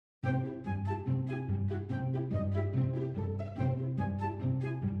Kinda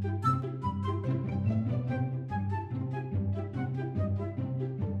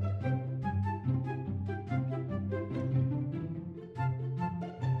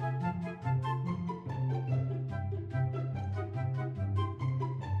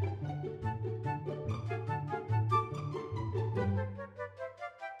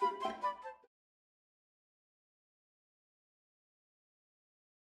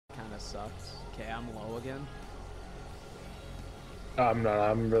sucks. Okay, I'm low again. I'm not.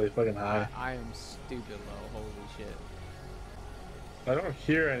 I'm really fucking high. I am stupid low. Holy shit. I don't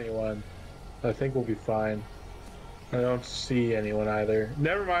hear anyone. I think we'll be fine. I don't see anyone either.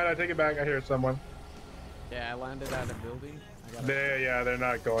 Never mind. I take it back. I hear someone. Yeah, I landed at a building. Yeah, they're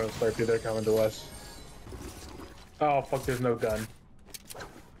not going to Slurpee. They're coming to us. Oh, fuck. There's no gun.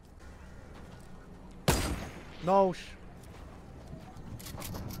 No.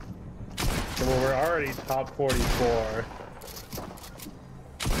 Well, we're already top 44.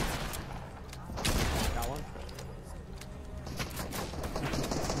 Got one.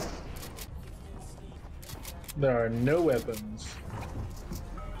 There are no weapons.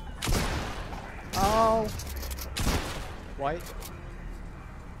 Oh. White.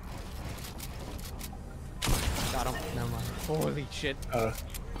 Got him. Never mind. Holy shit.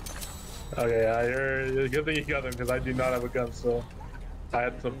 Okay, yeah, good thing you got them because I do not have a gun still. I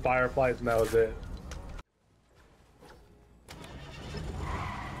had some fireflies and that was it.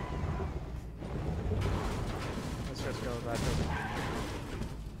 Let's just go back over.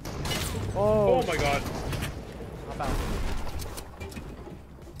 Oh my god. How about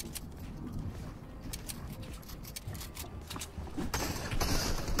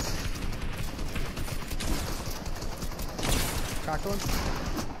cracked one?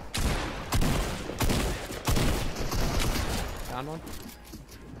 Down one?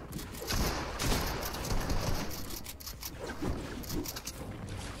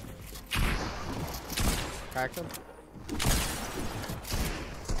 Cracked him?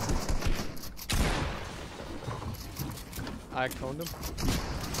 I coned him.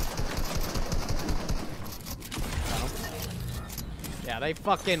 Got him. Yeah, they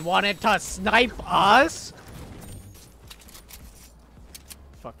fucking wanted to snipe us?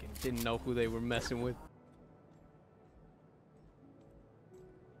 Fucking didn't know who they were messing with.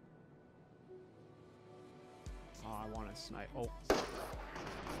 Oh, I want to snipe. Oh.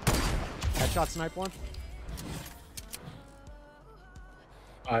 Headshot snipe one.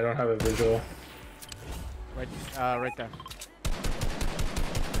 I don't have a visual. Right there.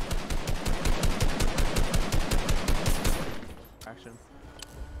 Action.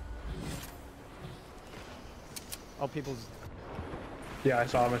 Oh, people's. Yeah, I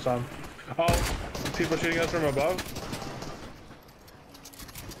saw him. Oh, people shooting us from above?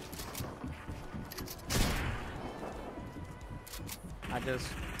 I just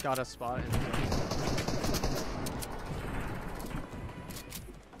got a spot in the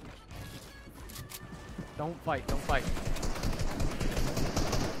Don't fight. I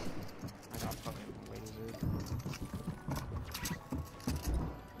got fucking lasered.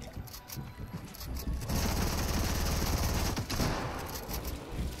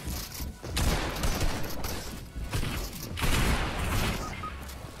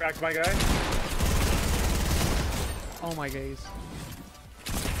 Cracked my guy. Oh my gaze.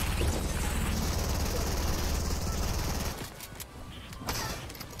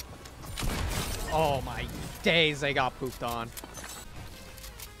 Oh my days, they got pooped on.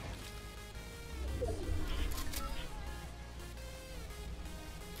 I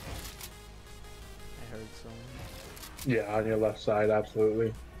heard someone. Yeah, on your left side,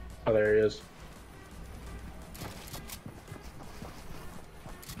 absolutely. Oh, there he is.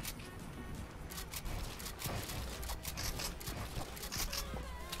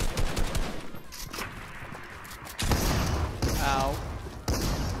 Ow.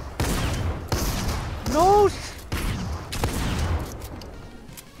 No!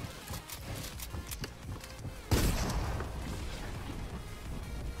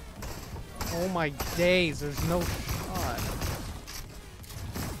 Oh my days, there's no shot.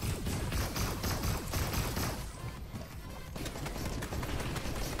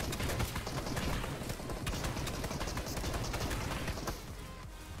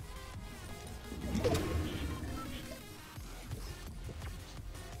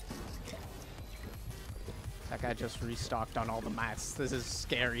 That guy just restocked on all the mats. This is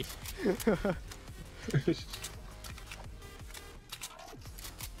scary.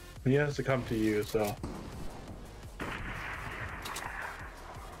 He has to come to you, so.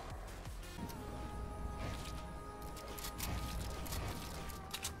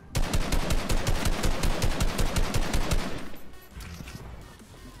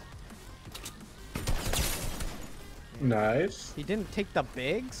 Nice. He didn't take the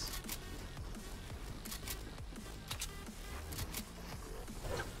bigs?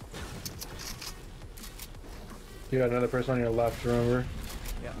 You got another person on your left, remember?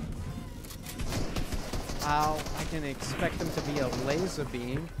 Yeah. Ow, I didn't expect him to be a laser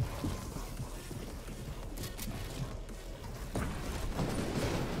beam.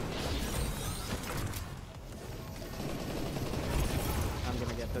 I'm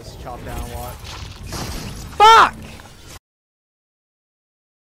gonna get this chopped down, watch. Fuck!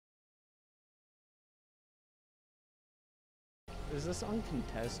 Is this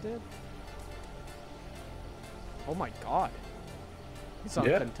uncontested? Oh my god. It's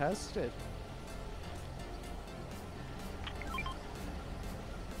uncontested.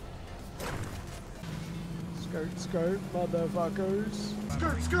 Skirt, skirt, motherfuckers.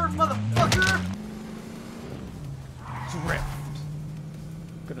 Skirt, skirt, motherfucker! Drift.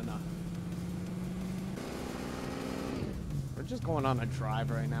 Good enough. We're just going on a drive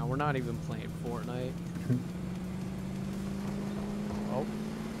right now. We're not even playing Fortnite. Oh.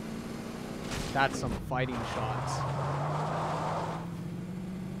 That's some fighting shots.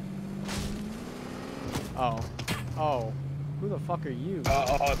 Oh. Oh. Who the fuck are you?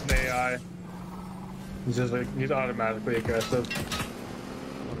 Oh, it's an AI. He's just like, he's automatically aggressive.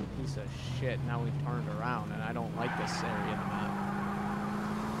 What a piece of shit. Now we've turned around and I don't like this area of the map.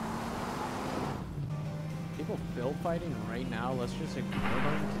 People build fighting right now. Let's just ignore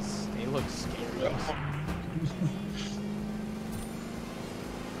them because they look scary.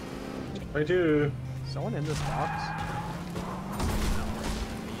 22. Someone in this box?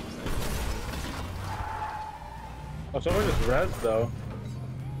 Oh, someone just res though.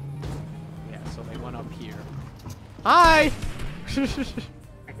 Yeah, so they went up here. Hi!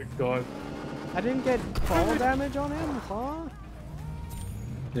 God. I didn't get fall damage on him, huh?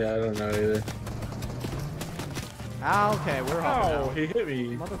 Yeah, I don't know either. Ah, okay, we're up Oh, now. he hit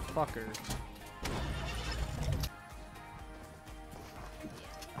me. Motherfucker.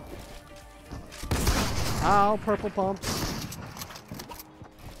 Ow, purple pumps.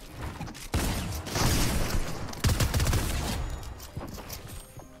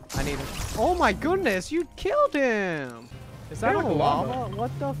 I need him. Oh my goodness, you killed him! Is that a There's a lava? llama.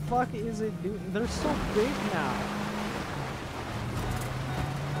 What the fuck is it doing? They're so big now.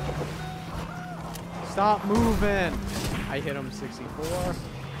 Stop moving! I hit him 64.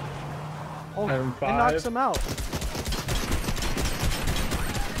 Oh, it I'm knocks 5. him out.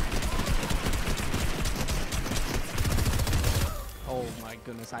 Oh my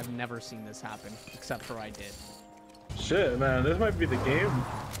goodness, I've never seen this happen, except for I did. Shit, man, this might be the game.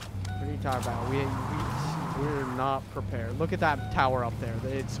 What are you talking about? We're not prepared. Look at that tower up there.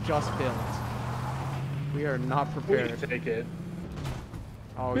 It's just built. We are not We prepared. can take it.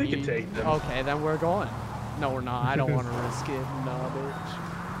 Oh, we can take them. Okay, then we're going. No, we're not. I don't want to risk it. No, bitch.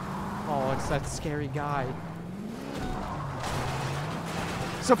 Oh, it's that scary guy.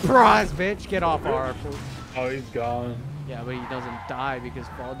 Surprise, bitch! Get off our... Oh, he's gone. Yeah, but he doesn't die because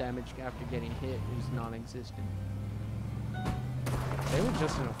fall damage after getting hit is non-existent. They were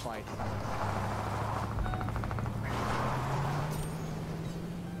just in a fight.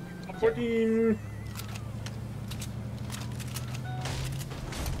 14.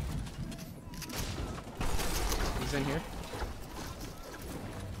 He's in here.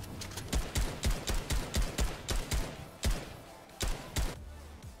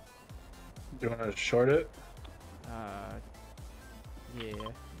 Do you want to short it? Yeah.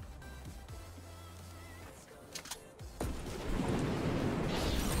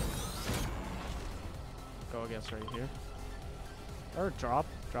 Go, I guess, right here. Or drop.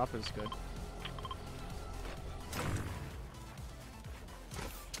 Drop is good.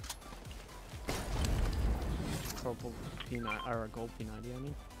 Purple P9, or a gold P90, I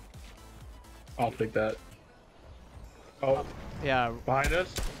mean. I'll take that. Oh, Yeah, behind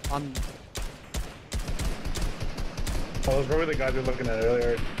us? on. Oh, those probably the guys we were looking at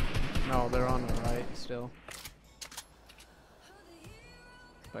earlier. No, they're on the right still.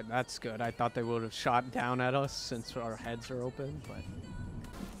 But that's good. I thought they would have shot down at us since our heads are open, but...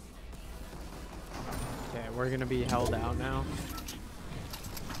 Okay, we're gonna be held out now.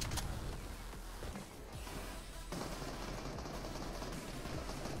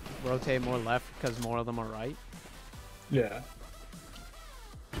 Rotate more left because more of them are right. Yeah.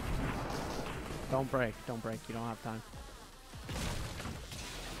 Don't break, don't break. You don't have time.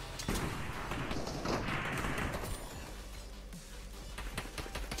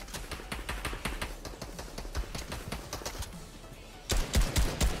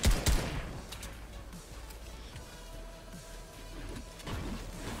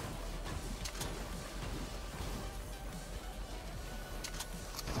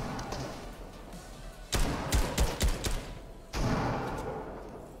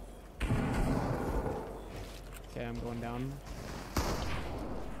 I'm going down.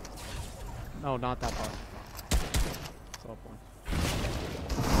 No, not that far. It's up one.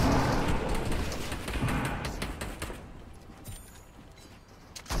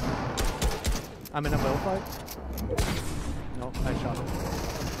 I'm in a bow fight. Nope, I shot him.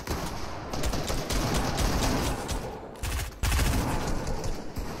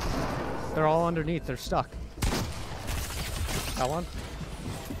 They're all underneath. They're stuck. Got one.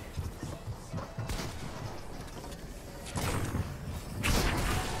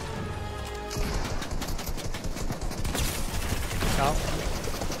 Out.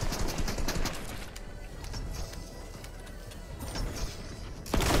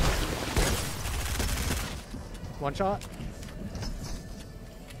 One shot.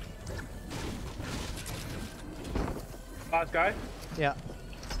 Last guy? Yeah.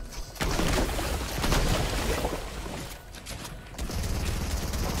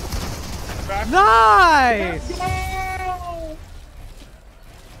 Back. Nice!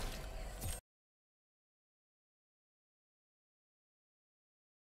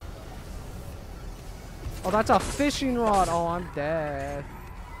 Oh, that's a fishing rod. Oh, I'm dead.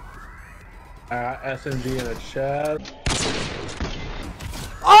 SMG in a chest.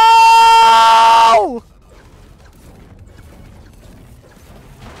 Oh!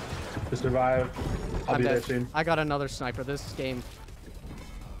 To survive. I'll I'm be there dead. soon. I got another sniper. This game.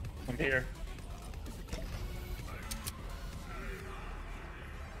 I'm here.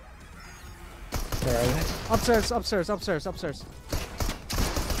 Where are they? Upstairs, upstairs, upstairs, upstairs.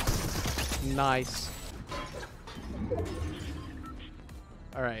 Nice.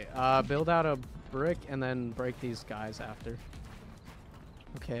 Alright, build out a brick and then break these guys after.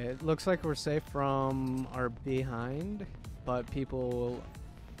 Okay, it looks like we're safe from our behind, but people will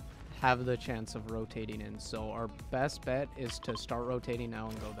have the chance of rotating in. So our best bet is to start rotating now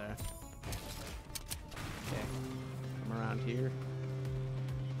and go there. Okay, come around here.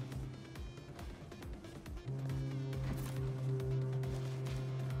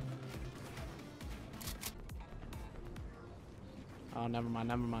 Oh, never mind,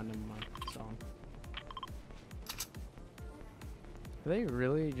 never mind, never mind. So, are they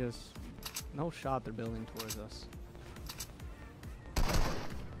really just... No shot, they're building towards us.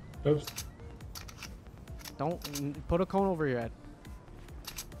 Oops. Don't... Put a cone over your head.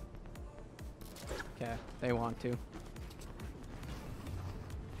 Okay, they want to.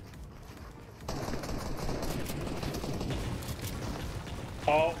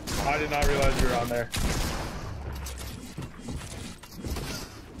 Oh, I did not realize you were on there.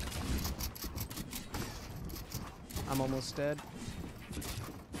 I'm almost dead.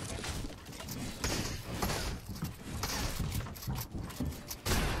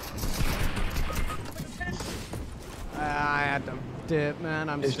 I had to dip, man.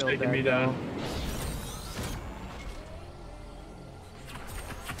 I'm It's still taking dead. me down.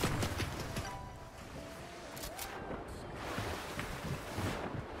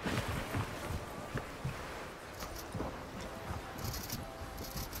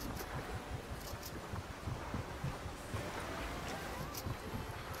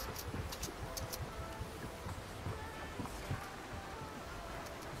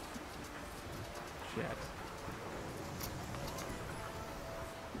 Shit.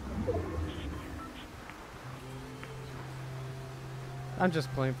 I'm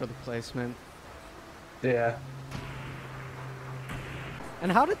just playing for the placement. Yeah.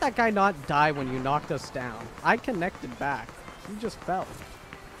 And how did that guy not die when you knocked us down? I connected back. He just fell.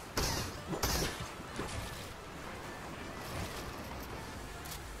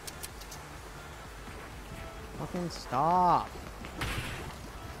 Fucking stop.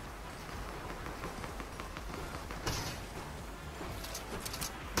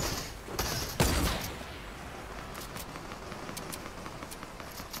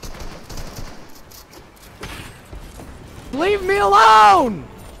 Leave me alone!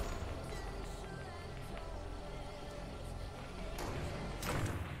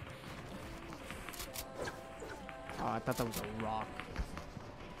 Oh, I thought that was a rock.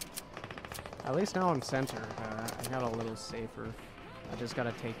 At least now I'm centered. I got a little safer. I just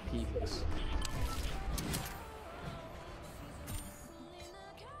gotta take peeks.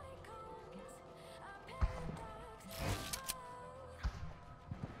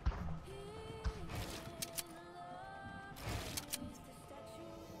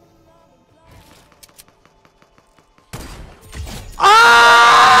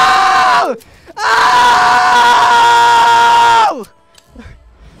 Oh! Oh!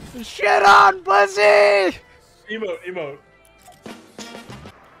 Shit on, pussy! Emote, emote.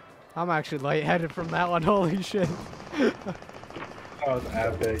 I'm actually lightheaded from that one. Holy shit. That was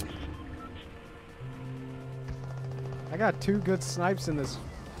epic. I got 2 good snipes in this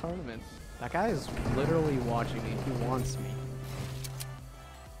tournament. That guy is literally watching me. He wants me.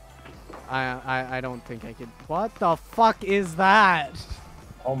 I don't think I could. What the fuck is that?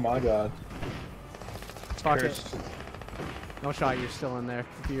 Oh my god. Fuck Cursed. it. No shot, you're still in there.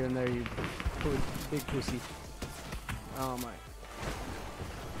 If you're in there, you big pussy. Oh my.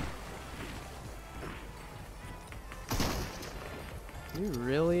 You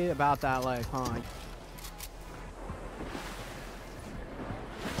really about that life, huh?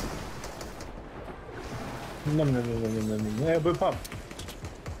 No. Yeah, but pump.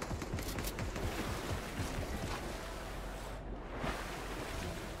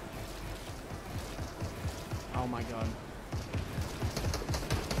 Oh my god.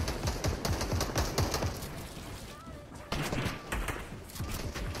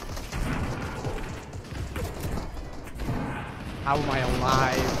 How am I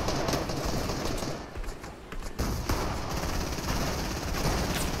alive?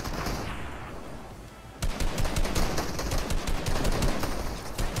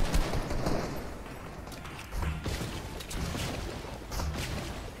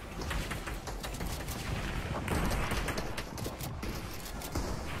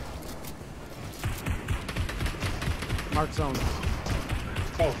 Mark zone.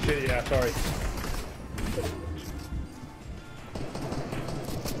 Oh shit, yeah, sorry.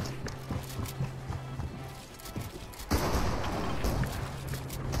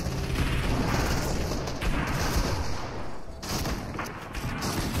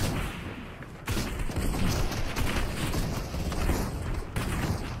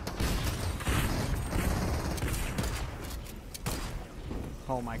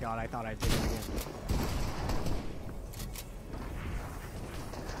 Oh my god, I thought I did it again.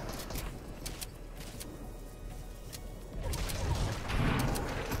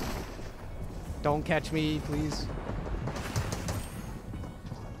 Don't catch me, please.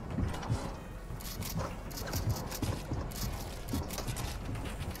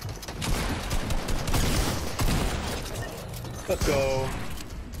 Let's go.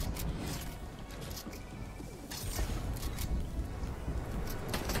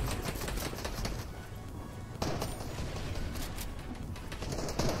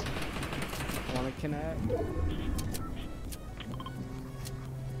 Wanna connect?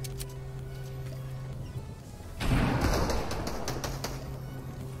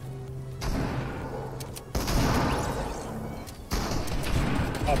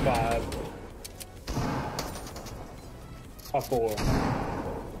 Up 5. Up 4.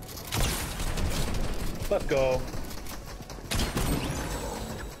 Let's go.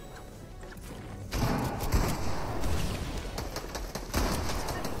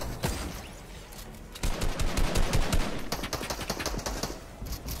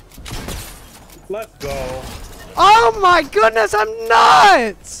 Let's go. Oh my goodness, I'm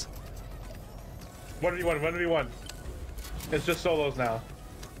nuts! 1v1, 1v1. It's just solos now.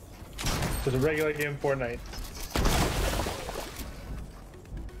 It's a regular game Fortnite.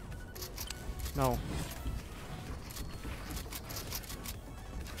 No.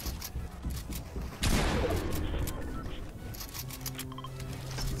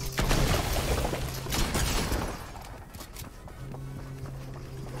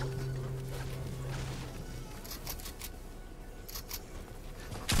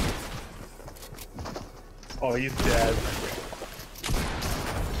 Oh, he's dead.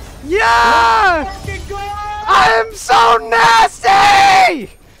 Yeah! I am so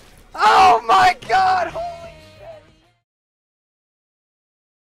nasty! Oh my god! Holy shit!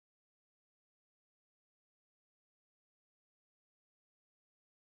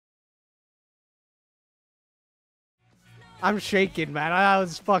 I'm shaking, man. I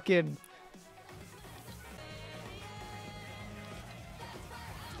was fucking...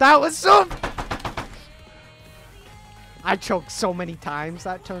 That was so... I choked so many times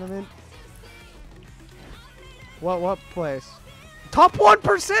that tournament. What place? Top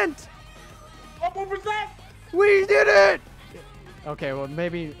 1%! Top 1%! We did it! Okay, well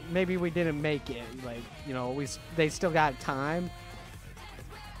maybe we didn't make it. Like, you know, they still got time.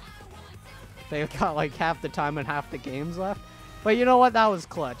 They got like half the time and half the games left. But you know what? That was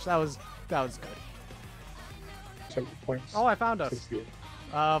clutch. That was good. 7 points. Oh, I found us.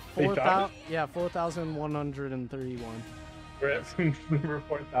 4,000? Yeah, 4,131. We're at number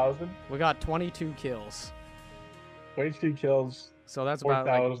 4,000. We got 22 kills. 22 kills. So that's about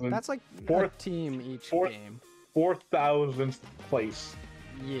like, 4,000. that's like a Fourth- team each fourth- game. 4,000th place.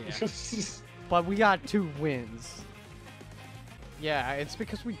 Yeah. But we got 2 wins. Yeah, it's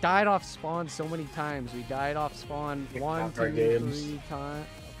because we died off spawn so many times. We died off spawn We 1, count our 2, games. 3 times,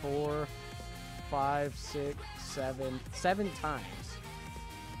 4. 5, 6, 7 times.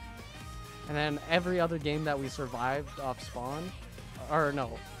 And then every other game that we survived off spawn, or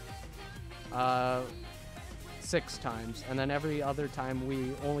no, 6 times. And then every other time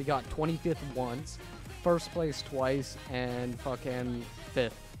we only got 25th once, first place twice, and fucking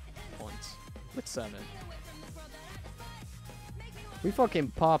 5th once with 7. We fucking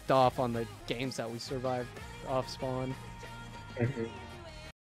popped off on the games that we survived off spawn.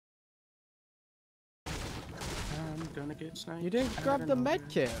 I'm gonna get sniped. You didn't grab the med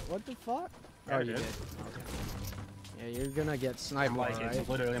kit. What the fuck? Yeah, Oh, I you did. did. Okay. Yeah, you're gonna get sniped, I'm like, alright? it's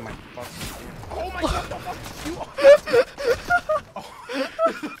literally my fucking game. Oh my god!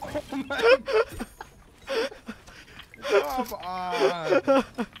 Come on!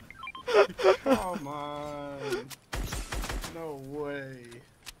 Come on! No way.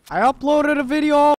 I uploaded a video